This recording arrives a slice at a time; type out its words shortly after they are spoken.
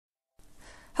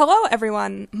Hello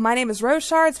everyone, my name is Rose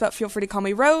Shards, but feel free to call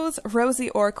me Rose, Rosie,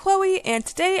 or Chloe, and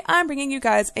today I'm bringing you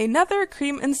guys another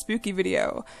Cream and Spooky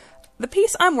video. The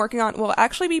piece I'm working on will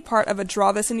actually be part of a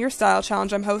Draw This in Your Style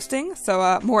challenge I'm hosting,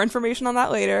 so more information on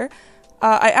that later.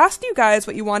 I asked you guys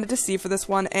what you wanted to see for this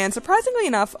one, and surprisingly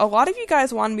enough, a lot of you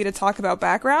guys wanted me to talk about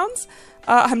backgrounds.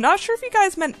 I'm not sure if you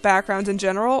guys meant backgrounds in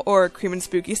general or Cream and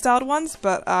Spooky styled ones,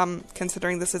 but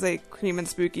considering this is a Cream and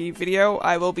Spooky video,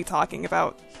 I will be talking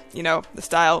about, you know, the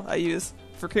style I use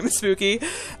for Cream and Spooky.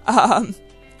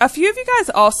 A few of you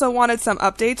guys also wanted some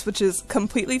updates, which is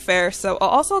completely fair, so I'll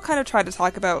also kind of try to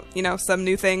talk about, you know, some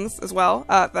new things as well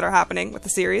that are happening with the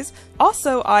series.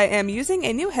 Also, I am using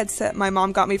a new headset my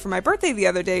mom got me for my birthday the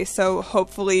other day, so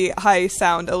hopefully I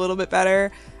sound a little bit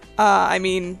better. I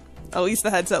mean, at least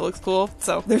the headset looks cool,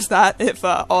 so there's that if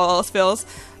all else fails.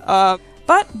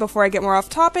 But before I get more off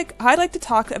topic, I'd like to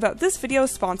talk about this video's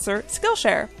sponsor,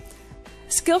 Skillshare.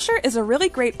 Skillshare is a really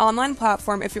great online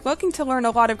platform if you're looking to learn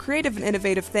a lot of creative and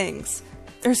innovative things.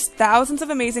 There's thousands of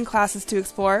amazing classes to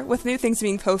explore, with new things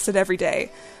being posted every day.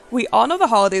 We all know the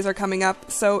holidays are coming up,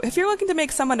 so if you're looking to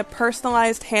make someone a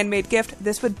personalized, handmade gift,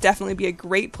 this would definitely be a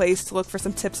great place to look for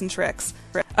some tips and tricks.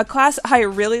 A class I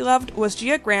really loved was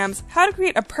Gia Graham's How to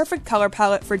Create a Perfect Color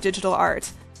Palette for Digital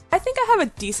Art. I think I have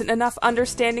a decent enough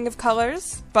understanding of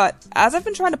colors, but as I've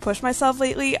been trying to push myself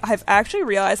lately, I've actually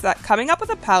realized that coming up with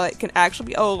a palette can actually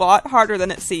be a lot harder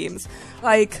than it seems.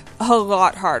 Like, a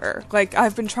lot harder. Like,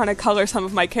 I've been trying to color some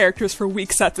of my characters for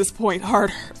weeks at this point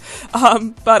harder.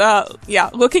 Yeah,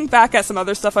 looking back at some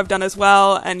other stuff I've done as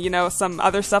well, and, you know, some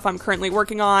other stuff I'm currently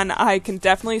working on, I can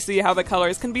definitely see how the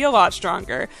colors can be a lot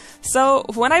stronger. So,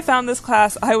 when I found this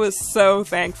class, I was so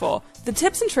thankful. The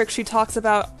tips and tricks she talks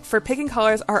about for picking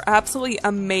colors are absolutely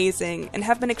amazing and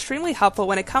have been extremely helpful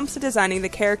when it comes to designing the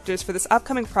characters for this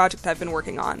upcoming project I've been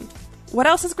working on. What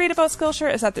else is great about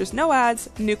Skillshare is that there's no ads,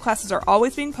 new classes are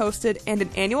always being posted, and an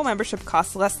annual membership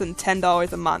costs less than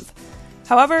 $10 a month.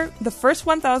 However, the first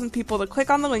 1,000 people to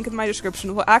click on the link in my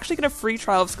description will actually get a free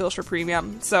trial of Skillshare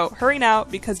Premium, so hurry now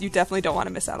because you definitely don't want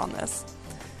to miss out on this.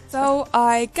 So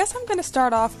I guess I'm going to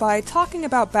start off by talking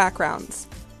about backgrounds.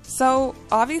 So,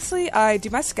 obviously I do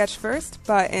my sketch first,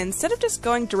 but instead of just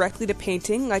going directly to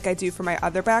painting like I do for my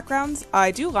other backgrounds,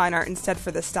 I do line art instead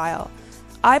for this style.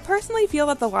 I personally feel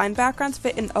that the line backgrounds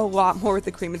fit in a lot more with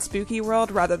the Cream and Spooky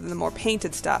world rather than the more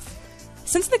painted stuff.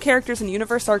 Since the characters and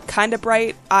universe are kinda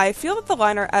bright, I feel that the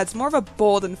line art adds more of a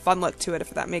bold and fun look to it, if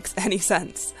that makes any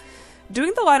sense.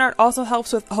 Doing the line art also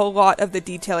helps with a lot of the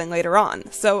detailing later on,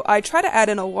 so I try to add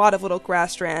in a lot of little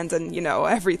grass strands and, you know,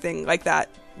 everything like that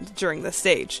during this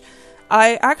stage.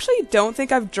 I actually don't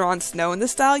think I've drawn snow in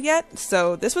this style yet,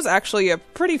 so this was actually a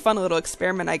pretty fun little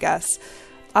experiment, I guess.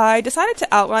 I decided to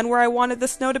outline where I wanted the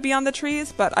snow to be on the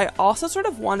trees, but I also sort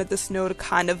of wanted the snow to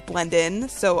kind of blend in,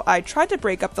 so I tried to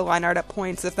break up the line art at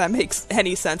points, if that makes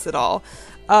any sense at all.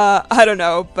 I don't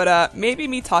know, but maybe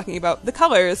me talking about the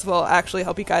colors will actually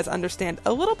help you guys understand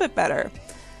a little bit better.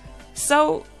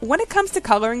 So, when it comes to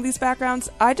coloring these backgrounds,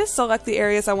 I just select the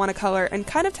areas I want to color and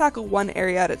kind of tackle one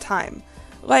area at a time.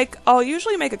 Like, I'll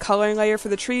usually make a coloring layer for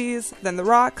the trees, then the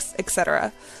rocks,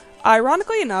 etc.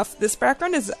 Ironically enough, this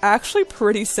background is actually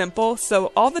pretty simple,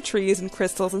 so all the trees and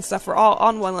crystals and stuff are all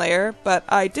on one layer, but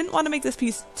I didn't want to make this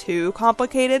piece too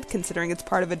complicated, considering it's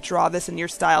part of a Draw This in Your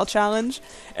Style challenge,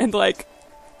 and like,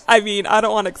 I mean, I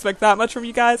don't want to expect that much from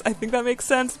you guys, I think that makes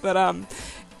sense, but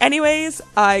anyways,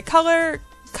 I color,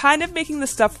 kind of making the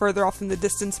stuff further off in the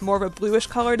distance more of a bluish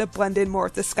color to blend in more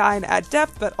with the sky and add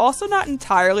depth, but also not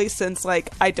entirely since,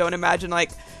 like, I don't imagine,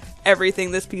 like,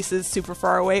 everything this piece is super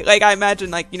far away. Like, I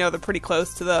imagine, like, you know, they're pretty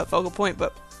close to the focal point,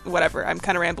 but whatever, I'm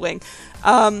kind of rambling.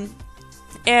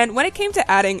 And when it came to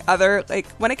adding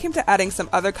some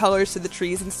other colors to the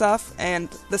trees and stuff, and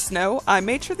the snow, I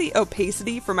made sure the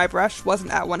opacity for my brush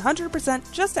wasn't at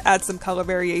 100% just to add some color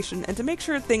variation and to make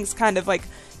sure things kind of like,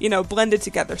 you know, blended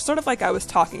together, sort of like I was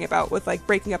talking about with like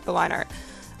breaking up the line art.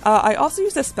 I also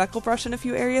used a speckle brush in a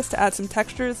few areas to add some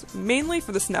textures, mainly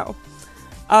for the snow.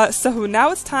 So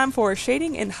now it's time for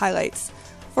shading and highlights.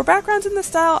 For backgrounds in this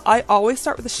style, I always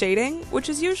start with the shading, which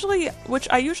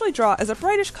I usually draw as a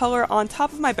brightish color on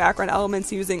top of my background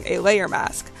elements using a layer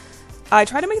mask. I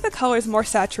try to make the colors more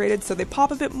saturated so they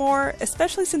pop a bit more,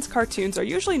 especially since cartoons are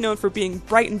usually known for being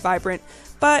bright and vibrant,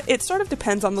 but it sort of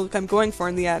depends on the look I'm going for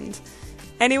in the end.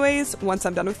 Anyways, once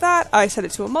I'm done with that, I set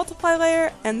it to a multiply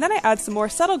layer, and then I add some more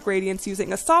subtle gradients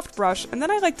using a soft brush, and then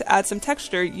I like to add some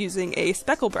texture using a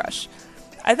speckle brush.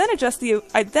 I then adjust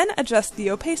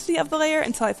the opacity of the layer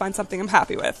until I find something I'm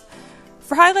happy with.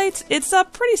 For highlights, it's a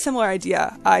pretty similar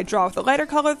idea. I draw with a lighter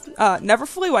color, never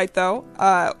fully white though,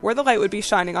 where the light would be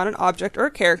shining on an object or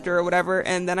a character or whatever,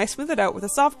 and then I smooth it out with a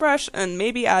soft brush and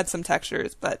maybe add some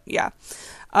textures, but yeah.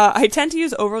 I tend to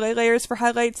use overlay layers for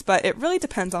highlights, but it really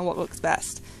depends on what looks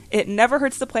best. It never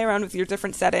hurts to play around with your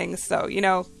different settings, so, you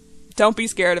know, don't be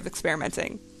scared of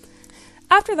experimenting.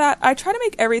 After that, I try to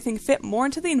make everything fit more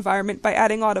into the environment by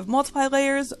adding a lot of multiply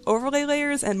layers, overlay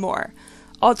layers, and more.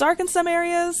 I'll darken some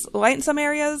areas, lighten some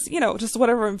areas, you know, just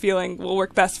whatever I'm feeling will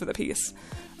work best for the piece.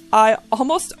 I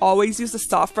almost always use a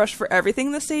soft brush for everything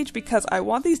in this stage because I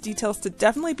want these details to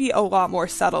definitely be a lot more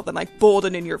subtle than like bold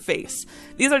and in your face.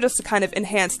 These are just to kind of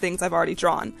enhance things I've already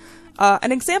drawn.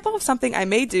 An example of something I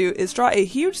may do is draw a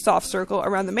huge soft circle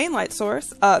around the main light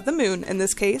source, the moon in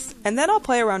this case, and then I'll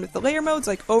play around with the layer modes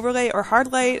like overlay or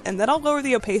hard light, and then I'll lower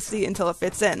the opacity until it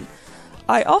fits in.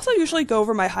 I also usually go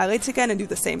over my highlights again and do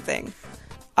the same thing.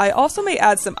 I also may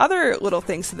add some other little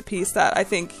things to the piece that I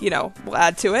think, you know, will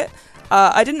add to it.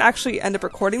 I didn't actually end up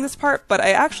recording this part, but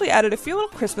I actually added a few little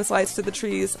Christmas lights to the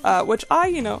trees, which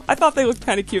I thought they looked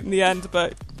kind of cute in the end,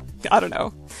 but I don't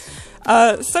know.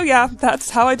 So yeah, that's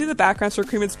how I do the backgrounds for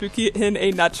Cream and Spooky in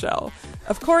a nutshell.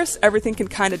 Of course, everything can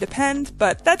kind of depend,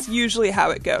 but that's usually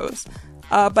how it goes.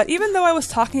 But even though I was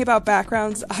talking about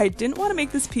backgrounds, I didn't want to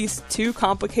make this piece too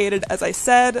complicated, as I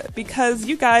said, because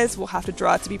you guys will have to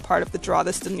draw it to be part of the Draw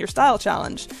This in Your Style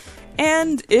challenge.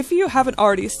 And if you haven't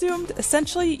already assumed,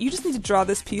 essentially, you just need to draw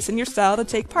this piece in your style to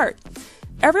take part.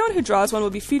 Everyone who draws one will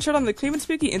be featured on the Cream and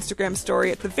Spooky Instagram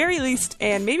story at the very least,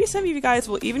 and maybe some of you guys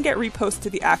will even get reposted to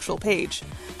the actual page.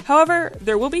 However,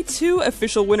 there will be 2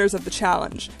 official winners of the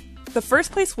challenge. The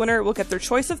first place winner will get their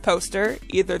choice of poster,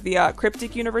 either the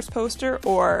Cryptic Universe poster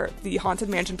or the Haunted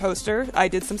Mansion poster. I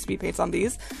did some speed paints on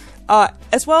these,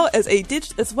 as well as a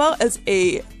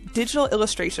digital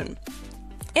illustration.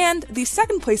 And the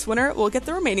second place winner will get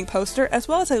the remaining poster, as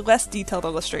well as a less detailed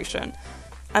illustration.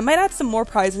 I might add some more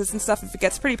prizes and stuff if it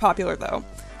gets pretty popular though.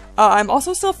 I'm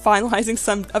also still finalizing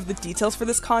some of the details for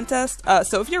this contest,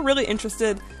 so if you're really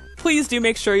interested, please do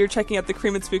make sure you're checking out the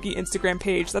Cream and Spooky Instagram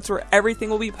page. That's where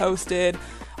everything will be posted,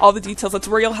 all the details, that's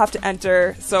where you'll have to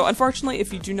enter. So unfortunately,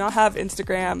 if you do not have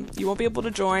Instagram, you won't be able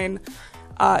to join.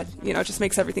 It just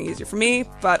makes everything easier for me.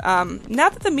 But now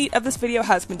that the meat of this video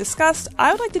has been discussed,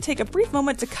 I would like to take a brief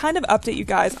moment to kind of update you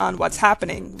guys on what's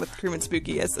happening with Cream and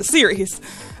Spooky as a series.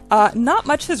 Not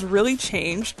much has really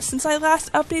changed since I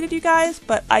last updated you guys,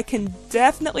 but I can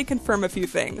definitely confirm a few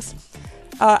things.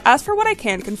 As for what I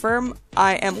can confirm,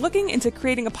 I am looking into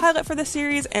creating a pilot for the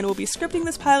series and will be scripting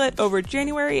this pilot over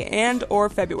January and or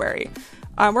February.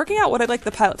 I'm working out what I'd like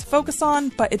the pilot to focus on,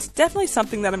 but it's definitely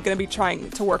something that I'm going to be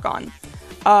trying to work on.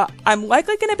 I'm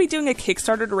likely going to be doing a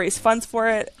Kickstarter to raise funds for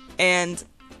it, and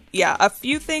yeah, a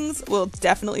few things will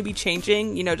definitely be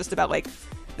changing, just about like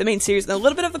the main series and a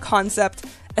little bit of the concept,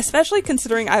 especially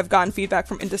considering I've gotten feedback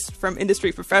from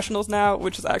industry professionals now,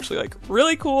 which is actually like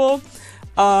really cool.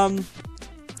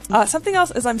 Something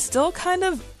else is I'm still kind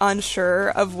of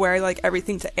unsure of where I like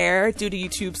everything to air due to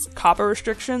YouTube's copyright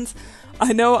restrictions.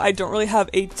 I know I don't really have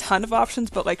a ton of options,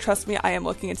 but like trust me, I am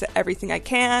looking into everything I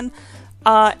can.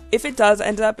 If it does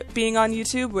end up being on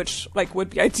YouTube, which like would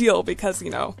be ideal because,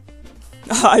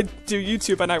 I do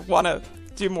YouTube and I want to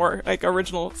do more like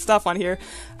original stuff on here,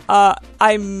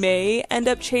 I may end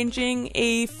up changing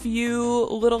a few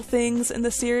little things in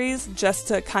the series just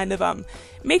to kind of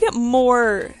make it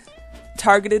more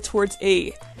targeted towards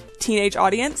a teenage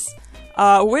audience,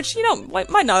 which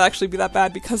might not actually be that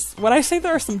bad, because when I say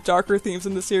there are some darker themes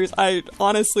in the series, I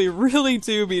honestly really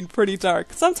do mean pretty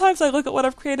dark. Sometimes I look at what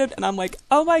I've created and I'm like,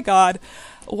 oh my god,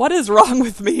 what is wrong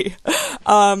with me?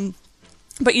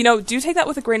 But do take that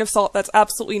with a grain of salt. That's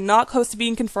absolutely not close to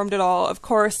being confirmed at all. Of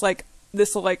course,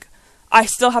 this will I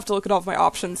still have to look at all of my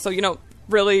options, so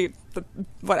really,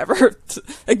 whatever,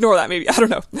 ignore that maybe, I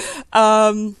don't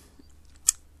know.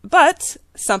 But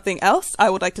something else I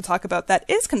would like to talk about that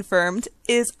is confirmed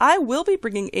is I will be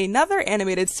bringing another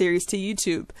animated series to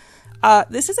YouTube.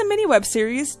 This is a mini web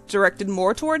series directed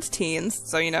more towards teens,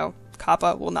 so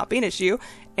COPPA will not be an issue,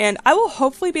 and I will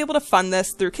hopefully be able to fund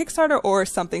this through Kickstarter or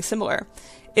something similar.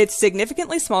 It's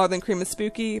significantly smaller than Cream and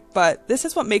Spooky, but this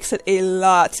is what makes it a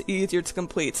lot easier to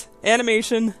complete.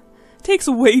 Animation takes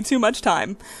way too much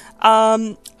time.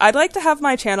 I'd like to have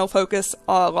my channel focus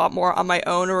a lot more on my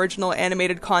own original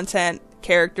animated content,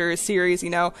 characters, series,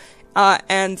 and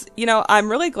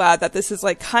I'm really glad that this is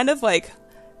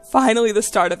finally the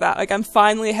start of that. I'm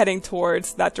finally heading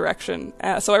towards that direction.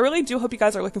 So I really do hope you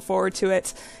guys are looking forward to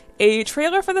it. A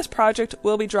trailer for this project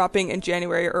will be dropping in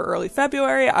January or early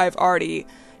February. I've already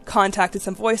contacted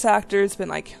some voice actors,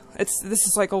 this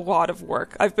is a lot of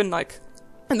work. I've been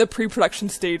in the pre-production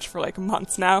stage for like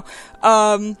months now.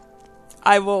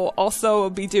 I will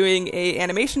also be doing a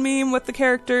animation meme with the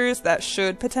characters that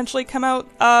should potentially come out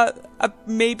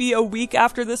maybe a week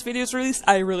after this video is released.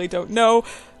 I really don't know.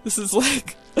 This is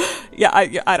like, yeah,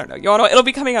 I don't know. You all know, it'll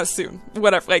be coming out soon.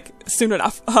 Whatever, like soon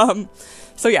enough.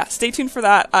 So yeah, stay tuned for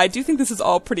that. I do think this is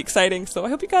all pretty exciting, so I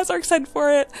hope you guys are excited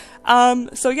for it.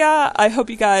 So yeah, I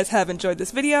hope you guys have enjoyed this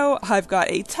video. I've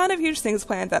got a ton of huge things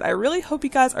planned that I really hope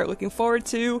you guys are looking forward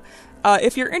to.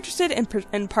 If you're interested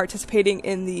in participating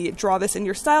in the Draw This in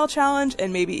Your Style challenge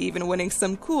and maybe even winning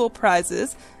some cool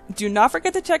prizes, do not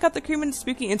forget to check out the Cream and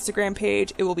Spooky Instagram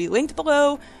page. It will be linked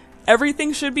below.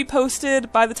 Everything should be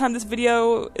posted by the time this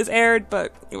video is aired,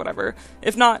 but whatever.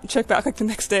 If not, check back like the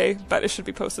next day, but it should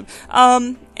be posted.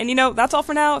 And you know, that's all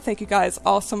for now. Thank you guys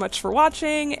all so much for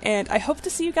watching, and I hope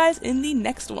to see you guys in the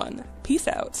next one. Peace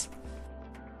out.